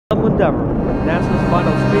endeavor with NASA's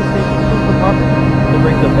final space station crew compartment to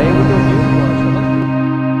bring the Bay with their view to our celestial.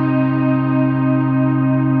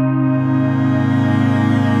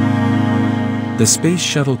 The Space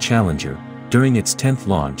Shuttle Challenger, during its 10th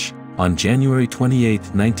launch, on January 28,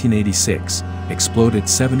 1986, exploded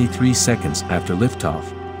 73 seconds after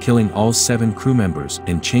liftoff, killing all 7 crew members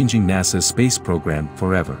and changing NASA's space program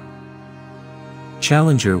forever.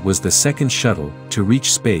 Challenger was the second shuttle to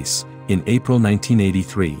reach space in April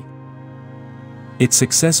 1983. It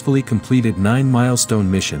successfully completed 9 milestone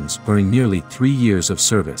missions during nearly 3 years of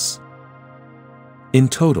service. In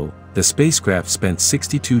total, the spacecraft spent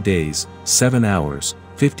 62 days, 7 hours,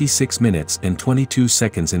 56 minutes and 22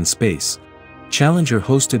 seconds in space. Challenger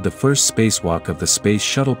hosted the first spacewalk of the Space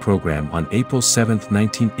Shuttle program on April 7,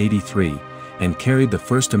 1983, and carried the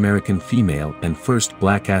first American female and first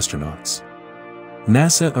black astronauts.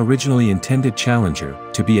 NASA originally intended Challenger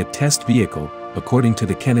to be a test vehicle, according to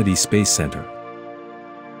the Kennedy Space Center.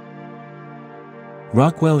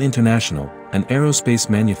 Rockwell International, an aerospace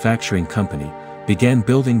manufacturing company, began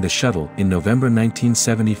building the shuttle in November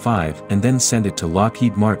 1975 and then sent it to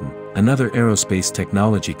Lockheed Martin, another aerospace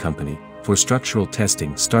technology company, for structural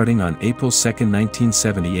testing starting on April 2,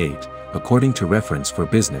 1978, according to Reference for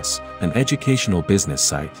Business, an educational business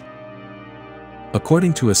site.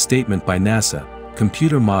 According to a statement by NASA,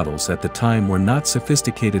 computer models at the time were not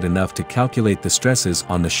sophisticated enough to calculate the stresses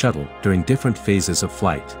on the shuttle during different phases of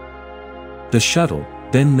flight. The shuttle,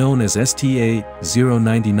 then known as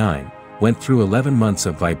STA-099, went through 11 months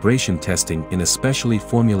of vibration testing in a specially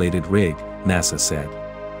formulated rig, NASA said.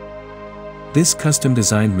 This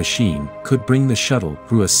custom-designed machine could bring the shuttle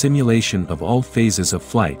through a simulation of all phases of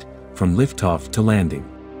flight, from liftoff to landing.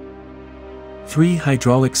 3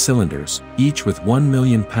 hydraulic cylinders, each with 1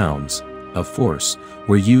 million pounds of force,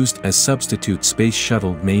 were used as substitute Space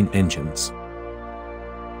Shuttle main engines.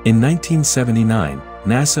 In 1979,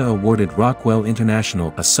 NASA awarded Rockwell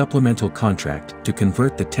International a supplemental contract to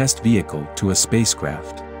convert the test vehicle to a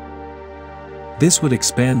spacecraft. This would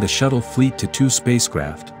expand the shuttle fleet to 2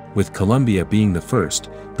 spacecraft, with Columbia being the first,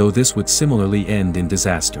 though this would similarly end in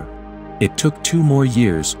disaster. It took 2 more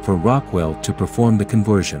years for Rockwell to perform the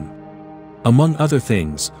conversion. Among other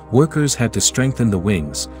things, workers had to strengthen the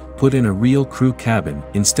wings, put in a real crew cabin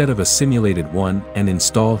instead of a simulated one, and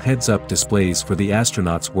install heads-up displays for the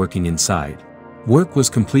astronauts working inside. Work was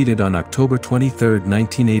completed on October 23,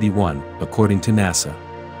 1981, according to NASA.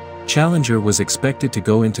 Challenger was expected to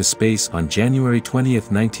go into space on January 20,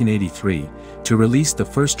 1983, to release the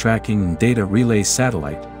first Tracking and Data Relay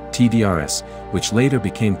Satellite, TDRS, which later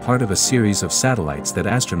became part of a series of satellites that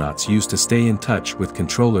astronauts used to stay in touch with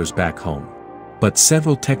controllers back home. But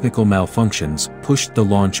several technical malfunctions pushed the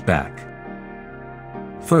launch back.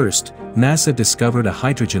 First, NASA discovered a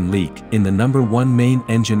hydrogen leak in the number 1 main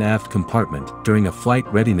engine aft compartment during a flight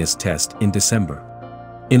readiness test in December.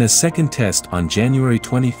 In a second test on January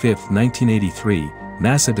 25, 1983,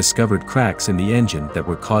 NASA discovered cracks in the engine that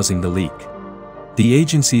were causing the leak. The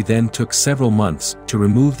agency then took several months to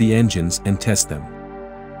remove the engines and test them.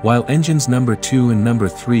 While engines number 2 and number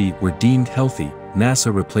 3 were deemed healthy,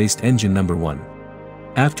 NASA replaced engine number 1.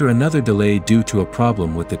 After another delay due to a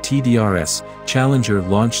problem with the TDRS, Challenger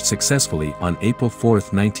launched successfully on April 4,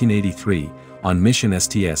 1983, on mission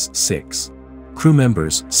STS-6. Crew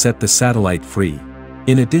members set the satellite free.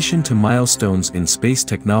 In addition to milestones in space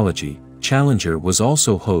technology, Challenger was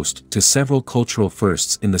also host to several cultural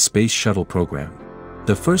firsts in the Space Shuttle program.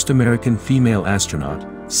 The first American female astronaut,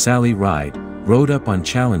 Sally Ride, rode up on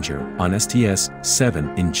Challenger on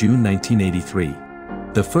STS-7 in June 1983.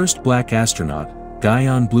 The first black astronaut,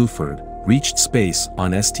 Guyon Bluford, reached space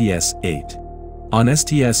on STS-8. On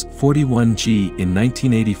STS-41G in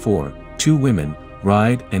 1984, 2 women,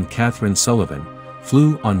 Ride and Catherine Sullivan,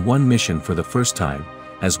 flew on one mission for the first time,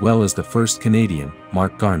 as well as the first Canadian,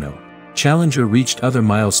 Mark Garneau. Challenger reached other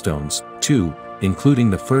milestones, too,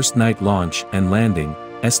 including the first night launch and landing,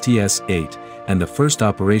 STS-8, and the first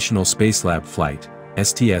operational Spacelab flight,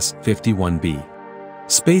 STS-51B.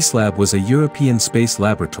 Spacelab was a European space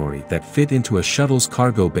laboratory that fit into a shuttle's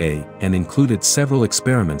cargo bay and included several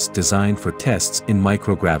experiments designed for tests in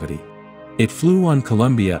microgravity. It flew on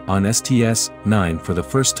Columbia on STS-9 for the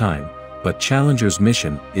first time, but Challenger's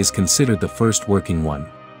mission is considered the first working one.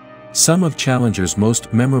 Some of Challenger's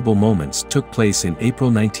most memorable moments took place in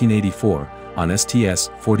April 1984, on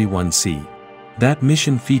STS-41C. That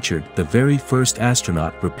mission featured the very first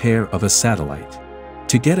astronaut repair of a satellite.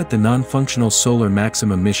 To get at the non-functional Solar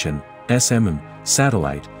Maximum Mission, SMM,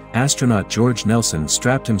 satellite, astronaut George Nelson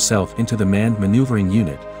strapped himself into the Manned Maneuvering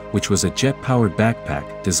Unit, which was a jet-powered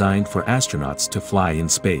backpack designed for astronauts to fly in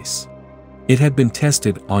space. It had been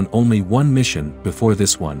tested on only one mission before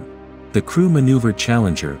this one. The crew maneuvered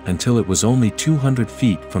Challenger until it was only 200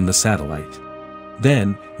 feet from the satellite.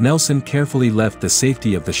 Then, Nelson carefully left the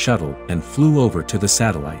safety of the shuttle and flew over to the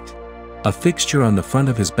satellite. A fixture on the front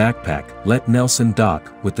of his backpack let Nelson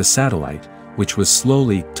dock with the satellite, which was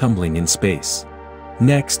slowly tumbling in space.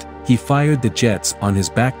 Next, he fired the jets on his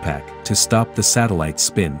backpack to stop the satellite's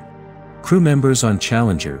spin. Crew members on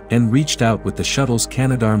Challenger then reached out with the shuttle's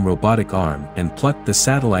Canadarm robotic arm and plucked the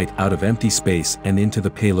satellite out of empty space and into the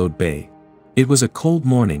payload bay. It was a cold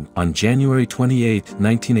morning on January 28,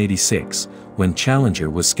 1986, when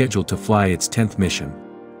Challenger was scheduled to fly its 10th mission.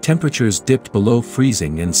 Temperatures dipped below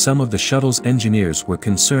freezing and some of the shuttle's engineers were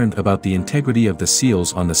concerned about the integrity of the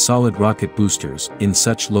seals on the solid rocket boosters in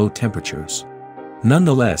such low temperatures.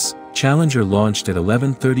 Nonetheless, Challenger launched at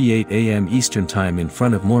 11:38 a.m. Eastern Time in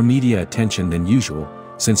front of more media attention than usual,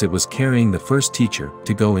 since it was carrying the first teacher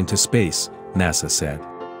to go into space, NASA said.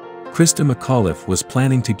 Christa McAuliffe was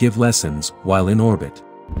planning to give lessons while in orbit.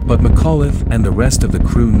 But McAuliffe and the rest of the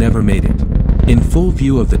crew never made it. In full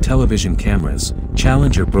view of the television cameras,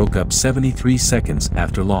 Challenger broke up 73 seconds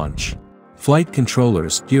after launch. Flight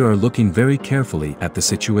controllers here are looking very carefully at the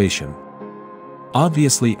situation.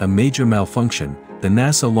 Obviously a major malfunction, the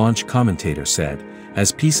NASA launch commentator said,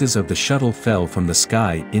 as pieces of the shuttle fell from the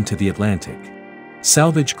sky into the Atlantic.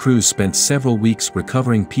 Salvage crews spent several weeks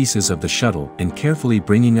recovering pieces of the shuttle and carefully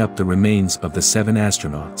bringing up the remains of the 7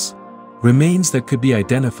 astronauts. Remains that could be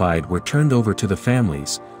identified were turned over to the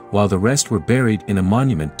families, while the rest were buried in a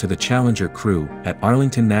monument to the Challenger crew at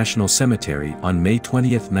Arlington National Cemetery on May 20,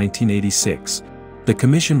 1986. The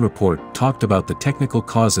commission report talked about the technical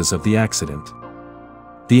causes of the accident.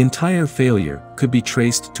 The entire failure could be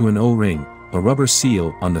traced to an O-ring, a rubber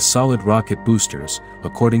seal on the solid rocket boosters,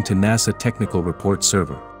 according to NASA Technical Report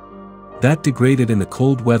Server. That degraded in the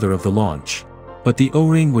cold weather of the launch. But the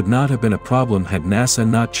O-ring would not have been a problem had NASA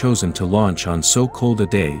not chosen to launch on so cold a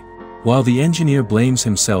day. While the engineer blames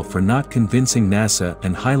himself for not convincing NASA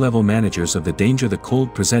and high-level managers of the danger the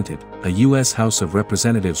cold presented, a U.S. House of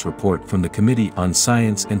Representatives report from the Committee on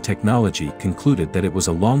Science and Technology concluded that it was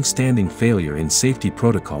a long-standing failure in safety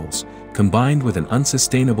protocols, combined with an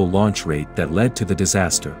unsustainable launch rate that led to the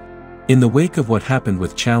disaster. In the wake of what happened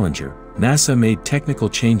with Challenger, NASA made technical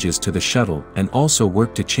changes to the shuttle and also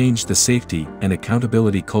worked to change the safety and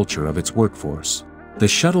accountability culture of its workforce. The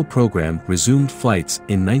shuttle program resumed flights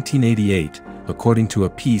in 1988, according to a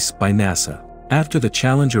piece by NASA. After the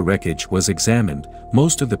Challenger wreckage was examined,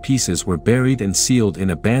 most of the pieces were buried and sealed in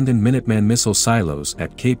abandoned Minuteman missile silos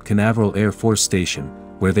at Cape Canaveral Air Force Station,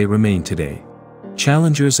 where they remain today.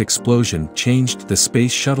 Challenger's explosion changed the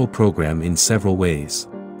Space Shuttle program in several ways.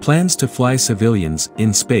 Plans to fly civilians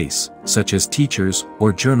in space, such as teachers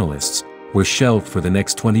or journalists, were shelved for the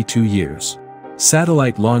next 22 years.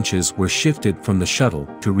 Satellite launches were shifted from the shuttle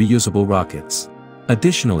to reusable rockets.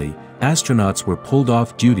 Additionally, astronauts were pulled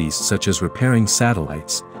off duties such as repairing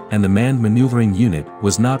satellites, and the manned maneuvering unit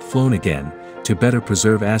was not flown again, to better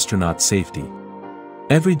preserve astronaut safety.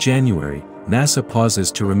 Every January, NASA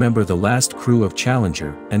pauses to remember the last crew of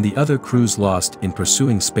Challenger and the other crews lost in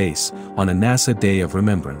pursuing space, on a NASA Day of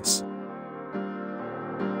Remembrance.